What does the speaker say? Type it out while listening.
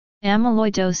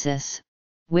Amyloidosis,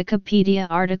 Wikipedia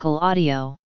article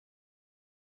audio.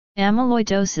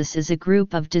 Amyloidosis is a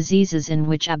group of diseases in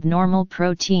which abnormal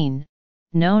protein,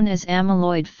 known as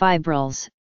amyloid fibrils,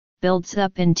 builds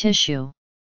up in tissue.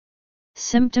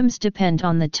 Symptoms depend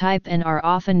on the type and are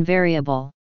often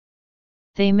variable.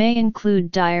 They may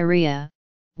include diarrhea,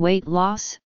 weight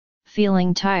loss,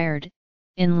 feeling tired,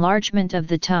 enlargement of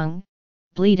the tongue,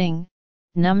 bleeding,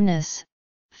 numbness,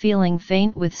 feeling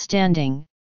faint with standing,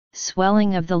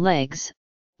 swelling of the legs,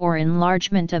 or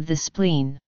enlargement of the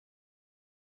spleen.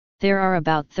 There are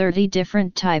about 30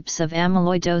 different types of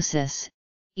amyloidosis,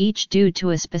 each due to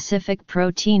a specific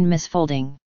protein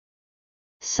misfolding.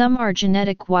 Some are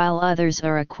genetic while others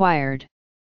are acquired.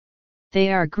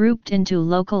 They are grouped into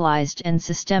localized and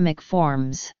systemic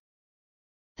forms.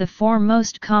 The four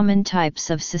most common types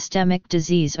of systemic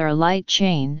disease are light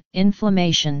chain,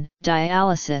 inflammation,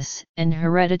 dialysis, and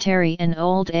hereditary and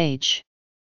old age.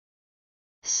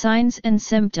 Signs and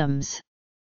symptoms.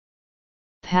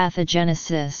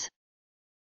 Pathogenesis.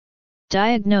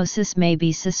 Diagnosis may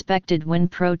be suspected when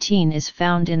protein is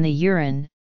found in the urine,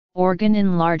 organ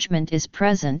enlargement is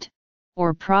present,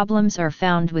 or problems are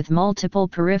found with multiple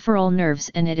peripheral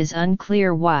nerves and it is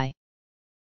unclear why.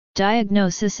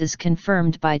 Diagnosis is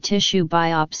confirmed by tissue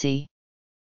biopsy.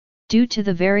 Due to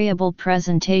the variable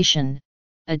presentation,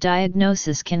 a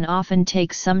diagnosis can often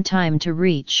take some time to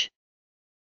reach.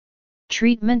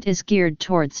 Treatment is geared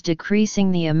towards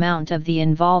decreasing the amount of the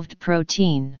involved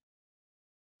protein.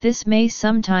 This may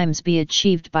sometimes be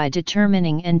achieved by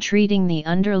determining and treating the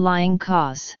underlying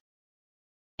cause.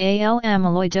 AL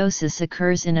amyloidosis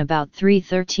occurs in about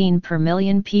 313 per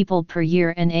million people per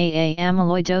year and AA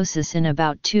amyloidosis in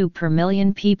about 2 per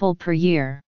million people per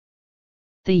year.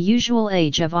 The usual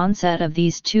age of onset of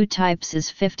these two types is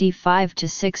 55 to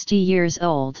 60 years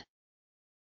old.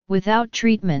 Without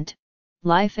treatment,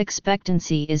 life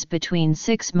expectancy is between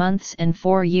 6 months and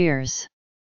 4 years.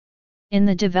 In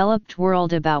the developed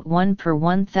world, about 1 per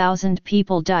 1,000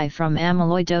 people die from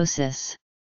amyloidosis.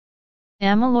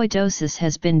 Amyloidosis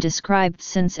has been described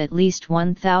since at least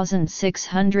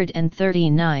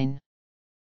 1639.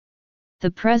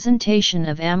 The presentation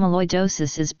of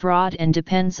amyloidosis is broad and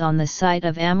depends on the site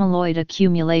of amyloid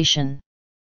accumulation.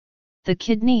 The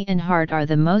kidney and heart are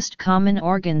the most common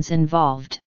organs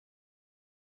involved.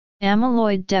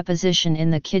 Amyloid deposition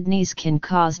in the kidneys can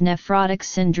cause nephrotic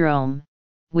syndrome,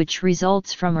 which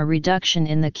results from a reduction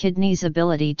in the kidney's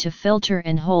ability to filter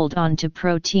and hold on to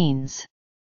proteins.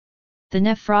 The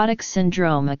nephrotic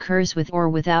syndrome occurs with or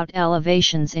without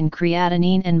elevations in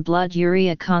creatinine and blood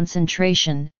urea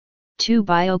concentration, two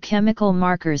biochemical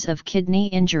markers of kidney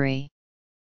injury.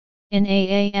 In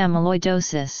AA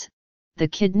amyloidosis, the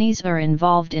kidneys are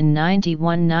involved in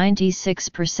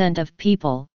 91–96% of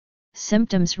people.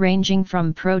 Symptoms ranging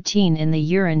from protein in the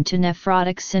urine to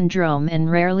nephrotic syndrome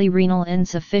and rarely renal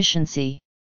insufficiency.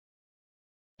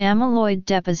 Amyloid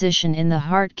deposition in the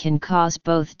heart can cause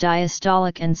both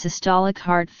diastolic and systolic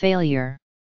heart failure.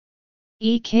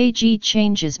 EKG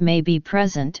changes may be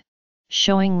present,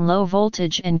 showing low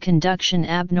voltage and conduction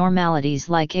abnormalities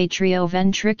like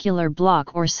atrioventricular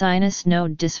block or sinus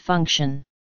node dysfunction.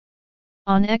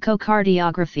 On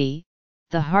echocardiography,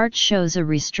 the heart shows a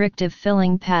restrictive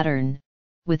filling pattern,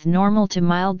 with normal to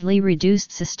mildly reduced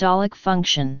systolic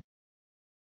function.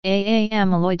 AA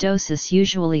amyloidosis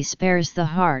usually spares the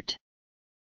heart.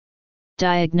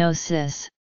 Diagnosis.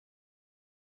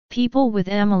 People with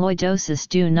amyloidosis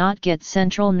do not get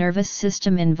central nervous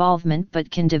system involvement but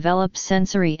can develop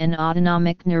sensory and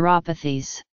autonomic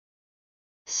neuropathies.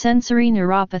 Sensory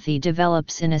neuropathy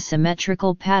develops in a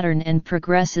symmetrical pattern and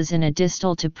progresses in a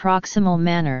distal to proximal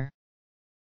manner.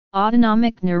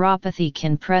 Autonomic neuropathy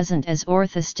can present as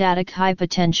orthostatic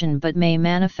hypotension but may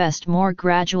manifest more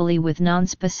gradually with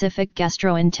nonspecific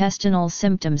gastrointestinal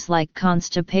symptoms like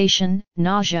constipation,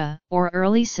 nausea, or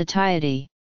early satiety.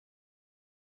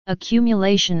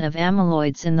 Accumulation of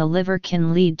amyloids in the liver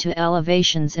can lead to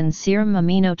elevations in serum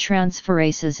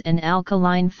aminotransferases and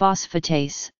alkaline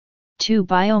phosphatase, two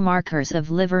biomarkers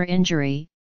of liver injury,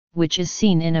 which is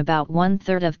seen in about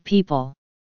 1/3 of people.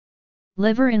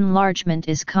 Liver enlargement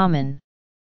is common.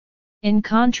 In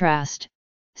contrast,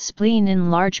 spleen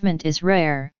enlargement is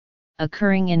rare,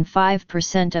 occurring in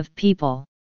 5% of people.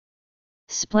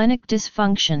 Splenic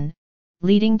dysfunction,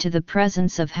 leading to the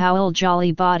presence of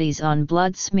Howell-Jolly bodies on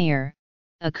blood smear,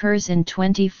 occurs in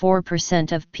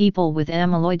 24% of people with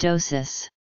amyloidosis.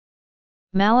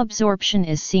 Malabsorption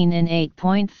is seen in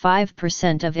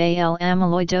 8.5% of AL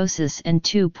amyloidosis and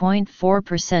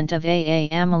 2.4% of AA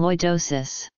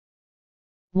amyloidosis.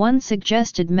 One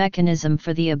suggested mechanism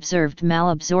for the observed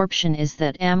malabsorption is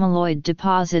that amyloid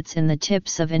deposits in the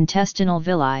tips of intestinal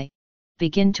villi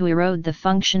begin to erode the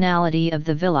functionality of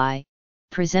the villi,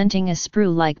 presenting a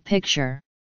sprue-like picture.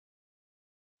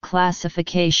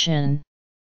 Classification.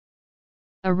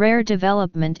 A rare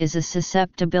development is a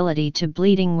susceptibility to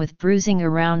bleeding with bruising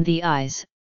around the eyes,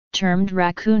 termed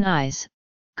raccoon eyes,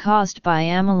 caused by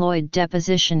amyloid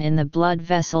deposition in the blood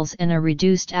vessels and a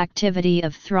reduced activity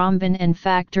of thrombin and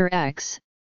factor X,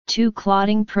 two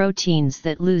clotting proteins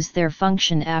that lose their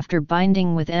function after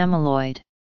binding with amyloid.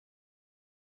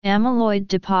 Amyloid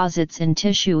deposits in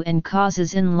tissue and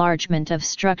causes enlargement of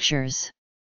structures.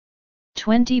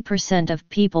 20% of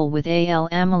people with AL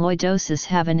amyloidosis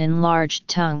have an enlarged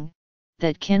tongue,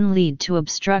 that can lead to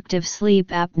obstructive sleep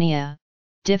apnea,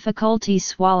 difficulty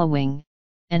swallowing,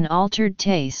 and altered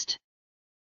taste.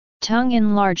 Tongue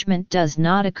enlargement does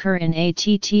not occur in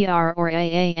ATTR or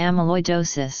AA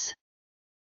amyloidosis.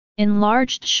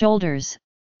 Enlarged shoulders,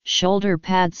 shoulder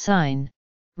pad sign,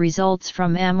 results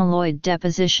from amyloid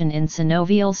deposition in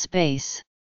synovial space.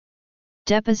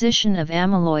 Deposition of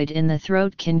amyloid in the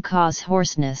throat can cause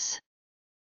hoarseness.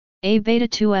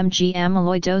 A-beta-2-mg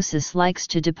amyloidosis likes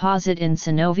to deposit in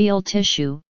synovial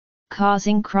tissue,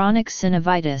 causing chronic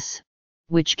synovitis,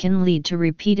 which can lead to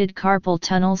repeated carpal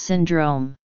tunnel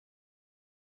syndrome.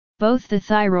 Both the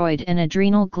thyroid and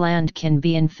adrenal gland can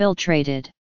be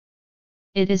infiltrated.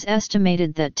 It is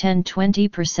estimated that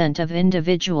 10–20% of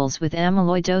individuals with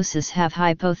amyloidosis have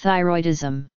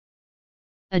hypothyroidism.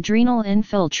 Adrenal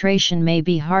infiltration may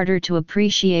be harder to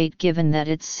appreciate given that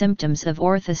its symptoms of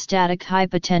orthostatic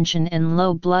hypotension and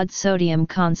low blood sodium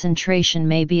concentration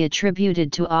may be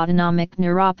attributed to autonomic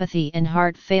neuropathy and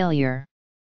heart failure.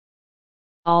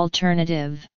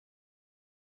 Alternative.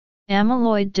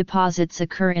 Amyloid deposits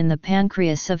occur in the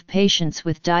pancreas of patients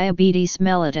with diabetes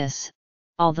mellitus,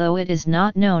 although it is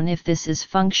not known if this is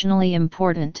functionally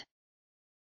important.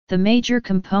 The major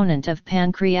component of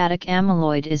pancreatic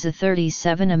amyloid is a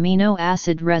 37 amino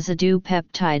acid residue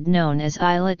peptide known as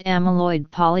islet amyloid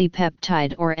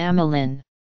polypeptide or amylin.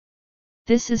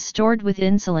 This is stored with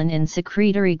insulin in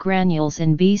secretory granules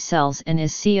in B cells and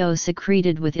is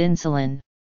co-secreted with insulin.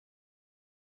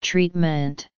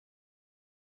 Treatment.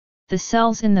 The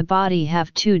cells in the body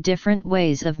have two different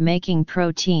ways of making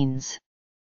proteins.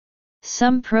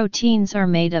 Some proteins are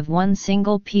made of one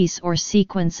single piece or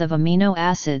sequence of amino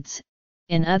acids.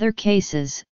 In other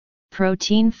cases,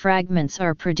 protein fragments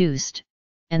are produced,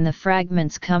 and the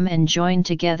fragments come and join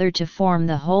together to form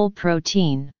the whole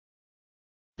protein.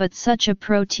 But such a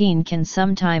protein can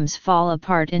sometimes fall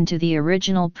apart into the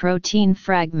original protein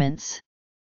fragments.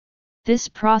 This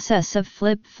process of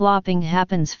flip-flopping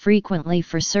happens frequently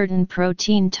for certain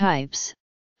protein types,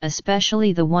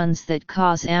 especially the ones that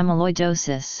cause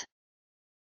amyloidosis.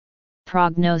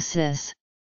 Prognosis.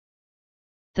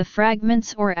 The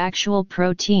fragments or actual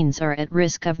proteins are at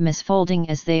risk of misfolding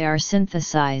as they are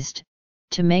synthesized,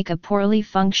 to make a poorly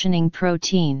functioning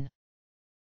protein.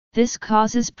 This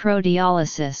causes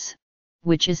proteolysis,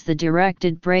 which is the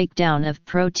directed breakdown of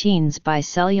proteins by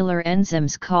cellular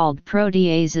enzymes called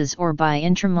proteases or by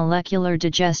intramolecular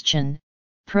digestion.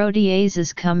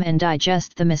 Proteases come and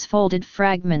digest the misfolded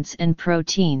fragments and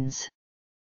proteins.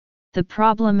 The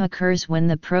problem occurs when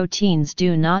the proteins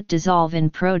do not dissolve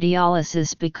in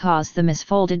proteolysis because the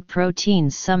misfolded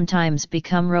proteins sometimes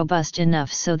become robust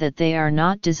enough so that they are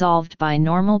not dissolved by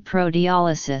normal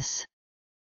proteolysis.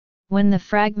 When the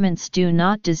fragments do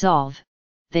not dissolve,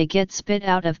 they get spit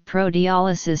out of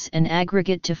proteolysis and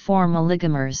aggregate to form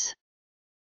oligomers.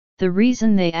 The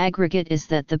reason they aggregate is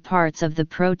that the parts of the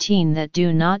protein that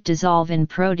do not dissolve in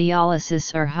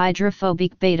proteolysis are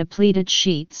hydrophobic beta-pleated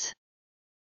sheets.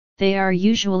 They are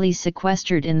usually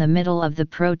sequestered in the middle of the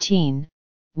protein,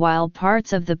 while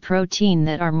parts of the protein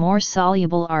that are more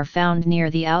soluble are found near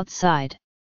the outside.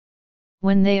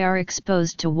 When they are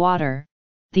exposed to water,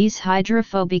 these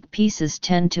hydrophobic pieces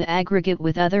tend to aggregate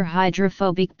with other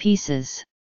hydrophobic pieces.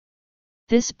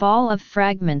 This ball of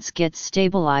fragments gets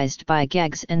stabilized by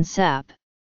GAGs and SAP,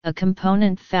 a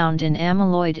component found in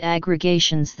amyloid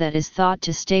aggregations that is thought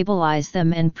to stabilize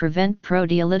them and prevent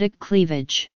proteolytic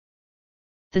cleavage.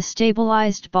 The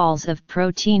stabilized balls of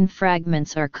protein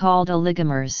fragments are called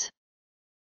oligomers.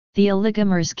 The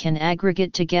oligomers can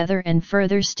aggregate together and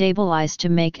further stabilize to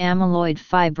make amyloid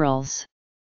fibrils.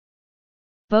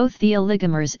 Both the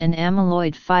oligomers and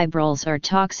amyloid fibrils are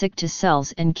toxic to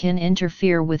cells and can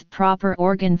interfere with proper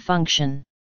organ function.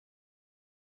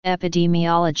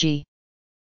 Epidemiology.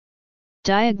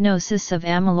 Diagnosis of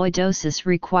amyloidosis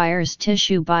requires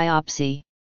tissue biopsy.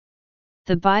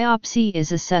 The biopsy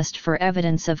is assessed for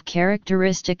evidence of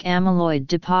characteristic amyloid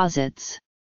deposits.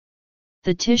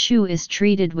 The tissue is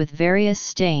treated with various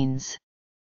stains.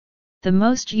 The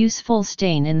most useful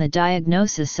stain in the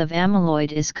diagnosis of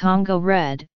amyloid is Congo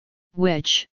red,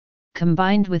 which,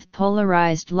 combined with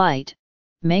polarized light,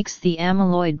 makes the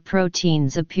amyloid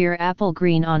proteins appear apple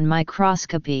green on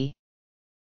microscopy.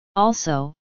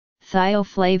 Also,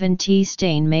 thioflavin T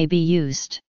stain may be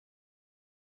used.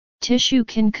 Tissue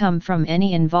can come from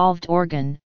any involved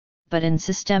organ, but in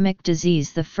systemic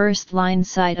disease the first-line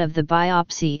site of the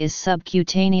biopsy is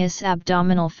subcutaneous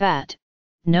abdominal fat,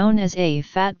 known as a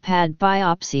fat pad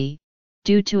biopsy,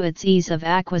 due to its ease of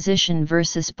acquisition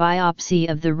versus biopsy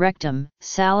of the rectum,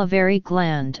 salivary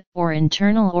gland, or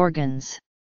internal organs.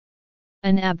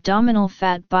 An abdominal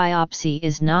fat biopsy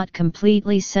is not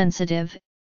completely sensitive,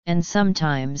 and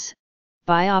sometimes,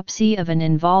 biopsy of an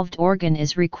involved organ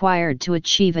is required to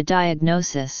achieve a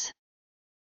diagnosis.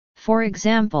 For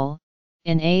example,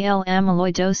 in AL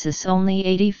amyloidosis only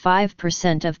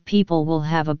 85% of people will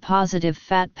have a positive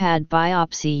fat pad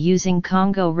biopsy using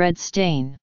Congo red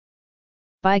stain.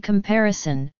 By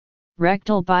comparison,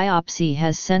 rectal biopsy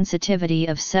has sensitivity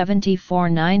of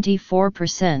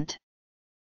 74–94%.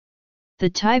 The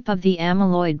type of the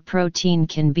amyloid protein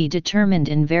can be determined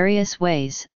in various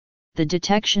ways: the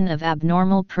detection of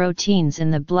abnormal proteins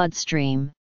in the bloodstream,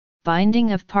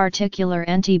 binding of particular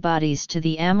antibodies to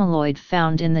the amyloid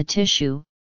found in the tissue,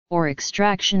 or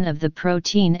extraction of the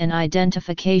protein and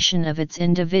identification of its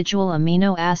individual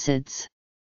amino acids.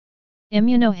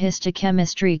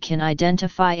 Immunohistochemistry can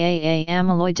identify AA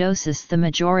amyloidosis the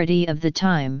majority of the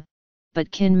time, but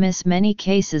can miss many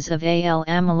cases of AL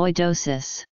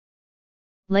amyloidosis.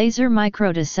 Laser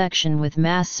microdissection with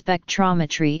mass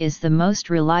spectrometry is the most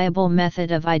reliable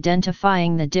method of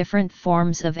identifying the different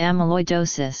forms of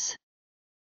amyloidosis.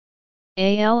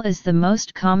 AL is the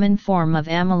most common form of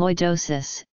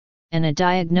amyloidosis, and a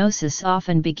diagnosis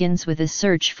often begins with a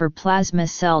search for plasma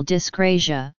cell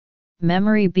dyscrasia,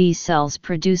 memory B cells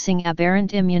producing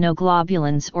aberrant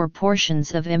immunoglobulins or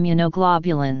portions of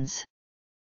immunoglobulins.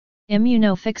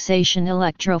 Immunofixation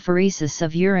electrophoresis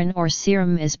of urine or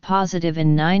serum is positive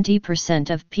in 90%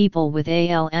 of people with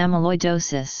AL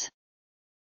amyloidosis.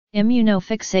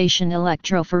 Immunofixation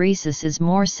electrophoresis is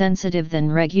more sensitive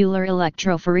than regular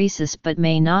electrophoresis but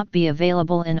may not be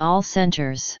available in all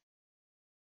centers.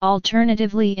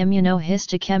 Alternatively,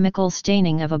 immunohistochemical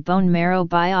staining of a bone marrow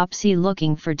biopsy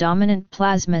looking for dominant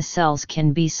plasma cells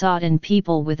can be sought in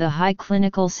people with a high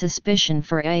clinical suspicion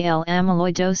for AL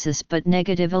amyloidosis but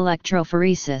negative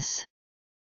electrophoresis.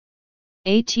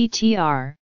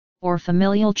 ATTR, or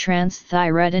familial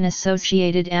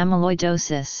transthyretin-associated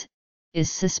amyloidosis,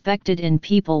 is suspected in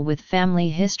people with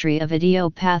family history of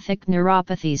idiopathic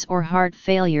neuropathies or heart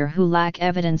failure who lack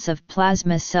evidence of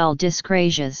plasma cell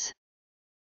dyscrasias.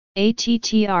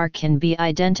 ATTR can be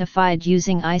identified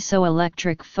using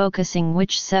isoelectric focusing,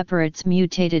 which separates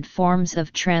mutated forms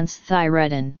of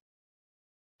transthyretin.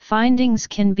 Findings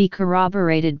can be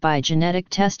corroborated by genetic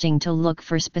testing to look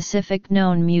for specific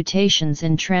known mutations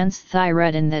in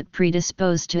transthyretin that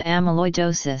predispose to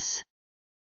amyloidosis.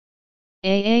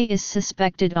 AA is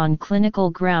suspected on clinical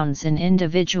grounds in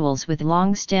individuals with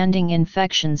long-standing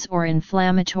infections or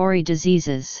inflammatory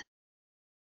diseases.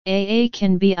 AA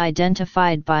can be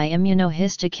identified by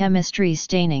immunohistochemistry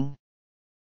staining.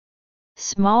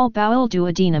 Small bowel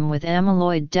duodenum with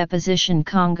amyloid deposition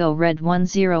Congo red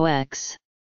 10X.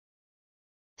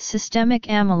 Systemic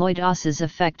amyloidoses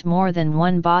affect more than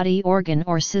one body organ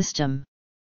or system.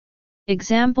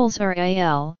 Examples are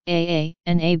AL, AA,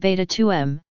 and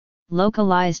A-beta-2M.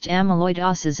 Localized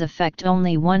amyloidoses affect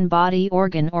only one body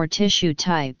organ or tissue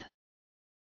type.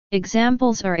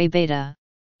 Examples are A-beta,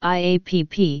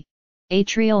 IAPP,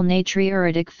 atrial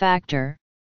natriuretic factor,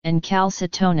 and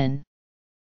calcitonin.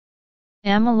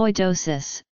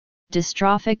 Amyloidosis,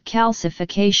 dystrophic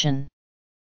calcification.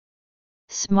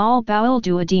 Small bowel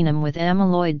duodenum with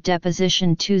amyloid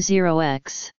deposition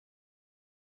 20X.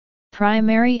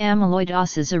 Primary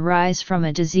amyloidoses arise from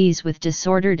a disease with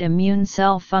disordered immune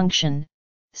cell function,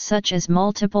 such as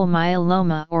multiple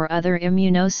myeloma or other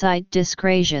immunocyte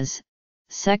dyscrasias.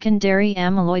 Secondary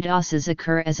amyloidoses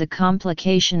occur as a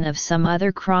complication of some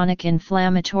other chronic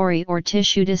inflammatory or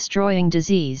tissue-destroying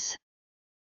disease.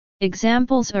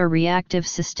 Examples are reactive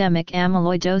systemic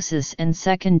amyloidosis and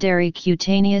secondary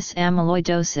cutaneous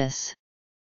amyloidosis.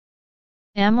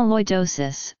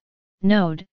 Amyloidosis,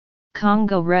 node,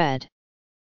 Congo red.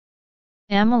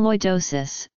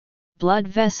 Amyloidosis, blood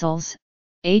vessels,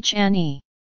 HNE.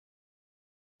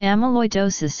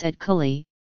 Amyloidosis at Cully,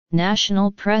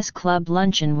 National Press Club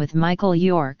luncheon with Michael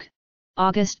York,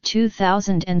 August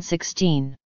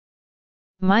 2016.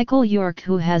 Michael York,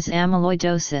 who has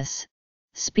amyloidosis,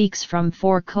 speaks from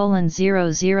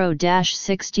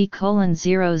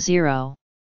 4:00-60:00.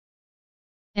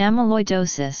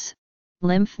 Amyloidosis,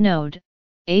 lymph node,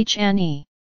 HNE.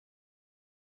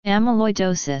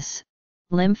 Amyloidosis,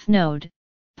 lymph node,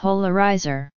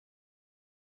 polarizer.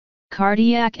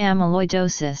 Cardiac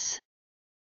amyloidosis,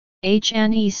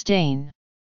 HNE stain.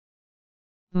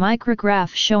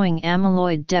 Micrograph showing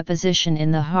amyloid deposition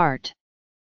in the heart.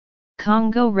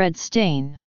 Congo red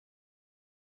stain.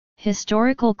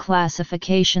 Historical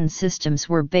classification systems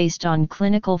were based on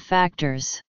clinical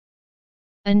factors.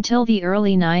 Until the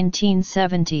early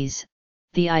 1970s,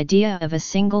 the idea of a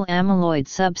single amyloid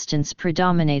substance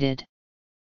predominated.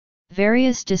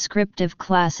 Various descriptive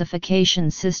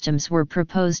classification systems were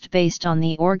proposed based on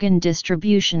the organ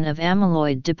distribution of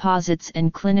amyloid deposits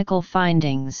and clinical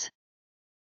findings.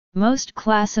 Most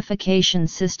classification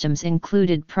systems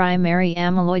included primary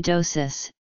amyloidosis,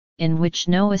 in which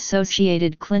no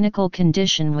associated clinical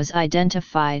condition was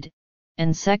identified,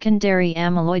 and secondary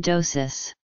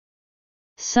amyloidosis.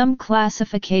 Some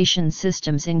classification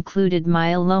systems included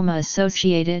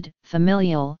myeloma-associated,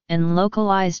 familial, and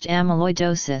localized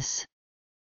amyloidosis.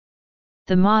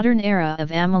 The modern era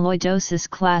of amyloidosis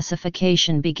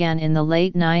classification began in the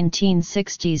late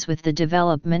 1960s with the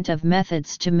development of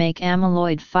methods to make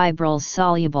amyloid fibrils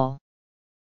soluble.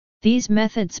 These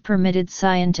methods permitted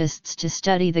scientists to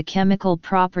study the chemical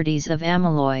properties of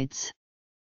amyloids.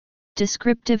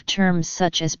 Descriptive terms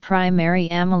such as primary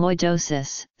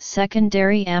amyloidosis,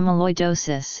 secondary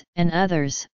amyloidosis, and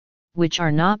others, which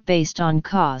are not based on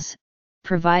cause,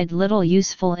 provide little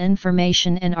useful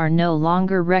information and are no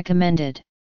longer recommended.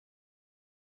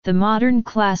 The modern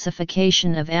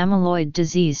classification of amyloid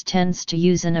disease tends to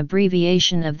use an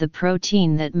abbreviation of the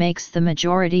protein that makes the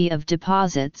majority of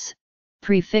deposits,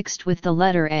 prefixed with the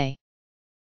letter A.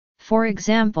 For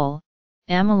example,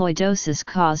 amyloidosis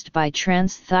caused by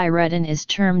transthyretin is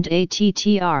termed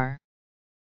ATTR.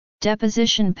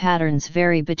 Deposition patterns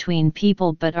vary between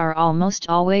people but are almost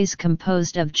always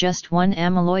composed of just one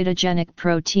amyloidogenic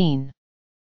protein.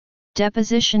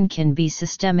 Deposition can be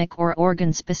systemic or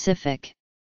organ-specific.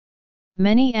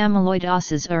 Many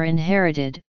amyloidoses are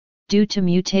inherited, due to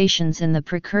mutations in the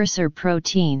precursor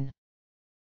protein.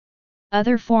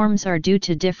 Other forms are due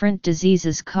to different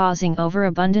diseases causing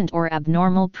overabundant or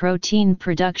abnormal protein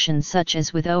production, such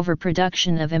as with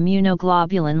overproduction of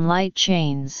immunoglobulin light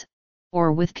chains,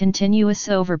 or with continuous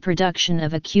overproduction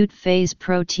of acute phase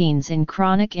proteins in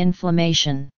chronic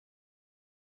inflammation.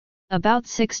 About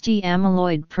 60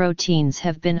 amyloid proteins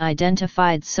have been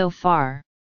identified so far.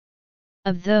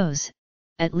 Of those,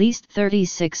 at least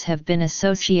 36 have been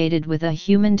associated with a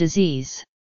human disease.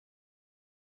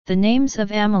 The names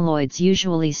of amyloids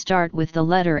usually start with the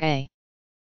letter A.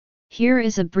 Here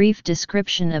is a brief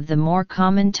description of the more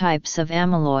common types of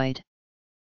amyloid.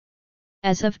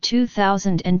 As of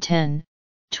 2010,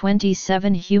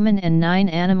 27 human and 9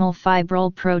 animal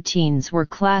fibril proteins were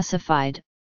classified,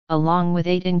 along with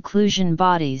 8 inclusion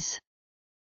bodies.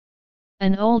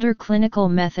 An older clinical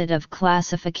method of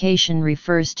classification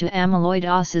refers to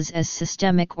amyloidoses as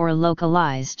systemic or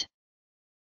localized.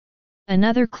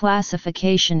 Another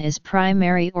classification is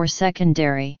primary or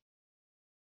secondary.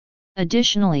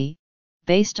 Additionally,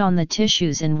 based on the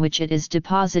tissues in which it is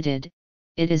deposited,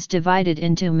 it is divided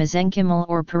into mesenchymal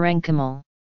or parenchymal.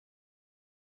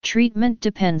 Treatment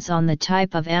depends on the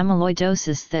type of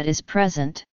amyloidosis that is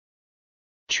present.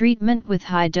 Treatment with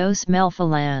high-dose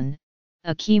melphalan,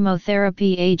 a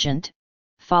chemotherapy agent,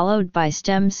 followed by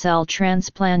stem cell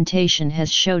transplantation,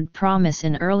 has showed promise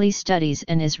in early studies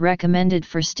and is recommended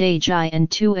for stage I and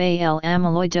IIAL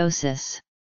amyloidosis.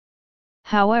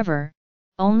 However,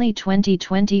 only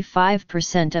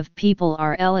 20–25% of people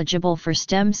are eligible for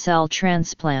stem cell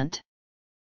transplant.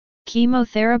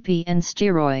 Chemotherapy and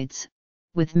steroids,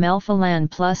 with melphalan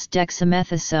plus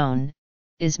dexamethasone,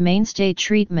 is mainstay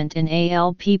treatment in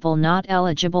AL people not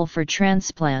eligible for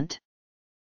transplant.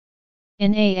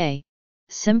 In AA,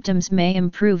 symptoms may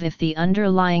improve if the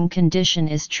underlying condition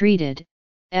is treated.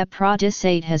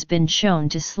 Eprodisate has been shown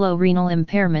to slow renal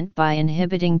impairment by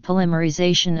inhibiting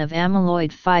polymerization of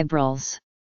amyloid fibrils.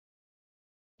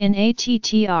 In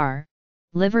ATTR,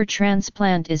 liver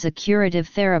transplant is a curative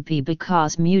therapy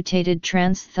because mutated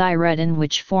transthyretin,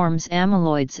 which forms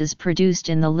amyloids, is produced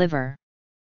in the liver.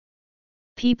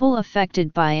 People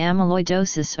affected by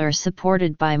amyloidosis are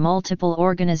supported by multiple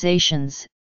organizations,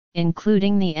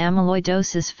 including the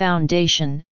Amyloidosis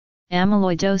Foundation,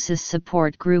 Amyloidosis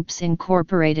Support Groups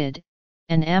Incorporated,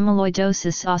 and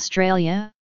Amyloidosis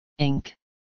Australia, Inc.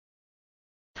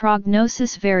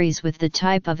 Prognosis varies with the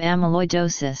type of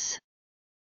amyloidosis.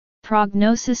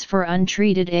 Prognosis for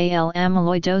untreated AL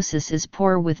amyloidosis is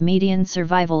poor with median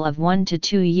survival of 1 to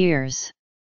 2 years.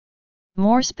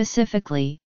 More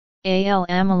specifically, AL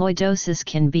amyloidosis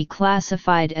can be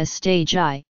classified as stage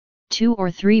I, 2 or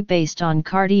 3 based on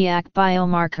cardiac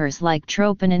biomarkers like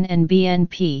troponin and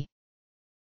BNP.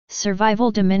 Survival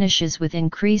diminishes with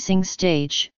increasing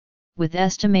stage, with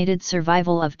estimated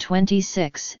survival of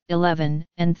 26, 11,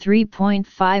 and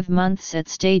 3.5 months at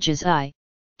stages I,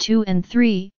 2 and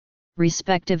 3,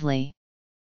 respectively.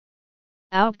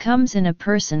 Outcomes in a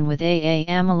person with AA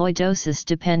amyloidosis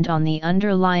depend on the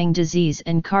underlying disease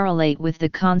and correlate with the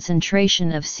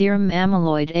concentration of serum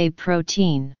amyloid A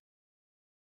protein.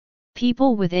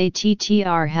 People with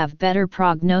ATTR have better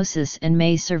prognosis and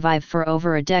may survive for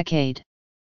over a decade.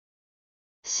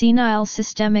 Senile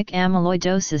systemic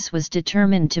amyloidosis was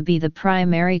determined to be the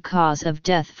primary cause of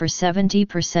death for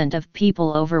 70% of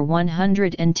people over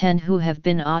 110 who have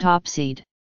been autopsied.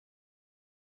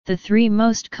 The 3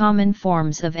 most common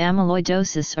forms of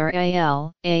amyloidosis are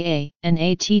AL, AA, and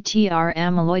ATTR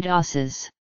amyloidosis.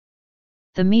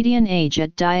 The median age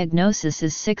at diagnosis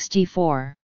is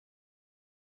 64.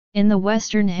 In the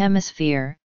Western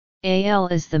Hemisphere, AL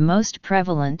is the most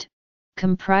prevalent,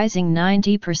 comprising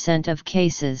 90% of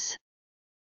cases.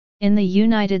 In the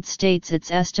United States,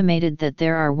 it's estimated that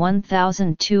there are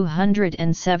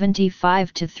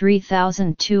 1,275 to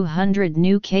 3,200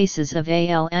 new cases of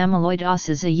AL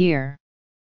amyloidosis a year.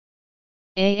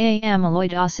 AA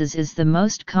amyloidosis is the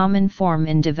most common form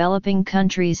in developing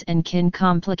countries and can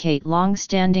complicate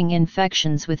long-standing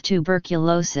infections with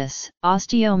tuberculosis,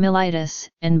 osteomyelitis,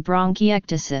 and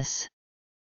bronchiectasis.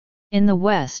 In the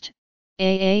West,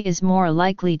 AA is more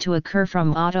likely to occur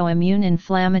from autoimmune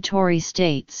inflammatory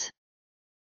states.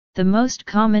 The most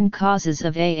common causes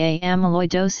of AA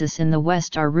amyloidosis in the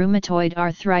West are rheumatoid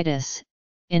arthritis,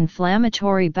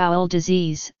 inflammatory bowel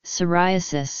disease,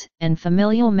 psoriasis, and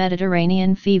familial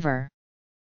Mediterranean fever.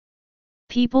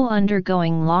 People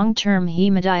undergoing long-term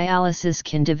hemodialysis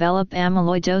can develop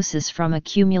amyloidosis from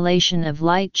accumulation of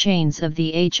light chains of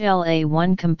the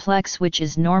HLA-1 complex, which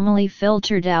is normally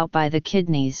filtered out by the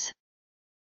kidneys.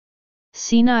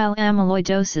 Senile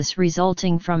amyloidosis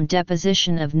resulting from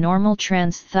deposition of normal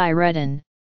transthyretin,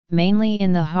 mainly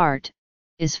in the heart,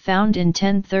 is found in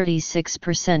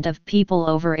 36% of people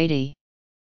over 80.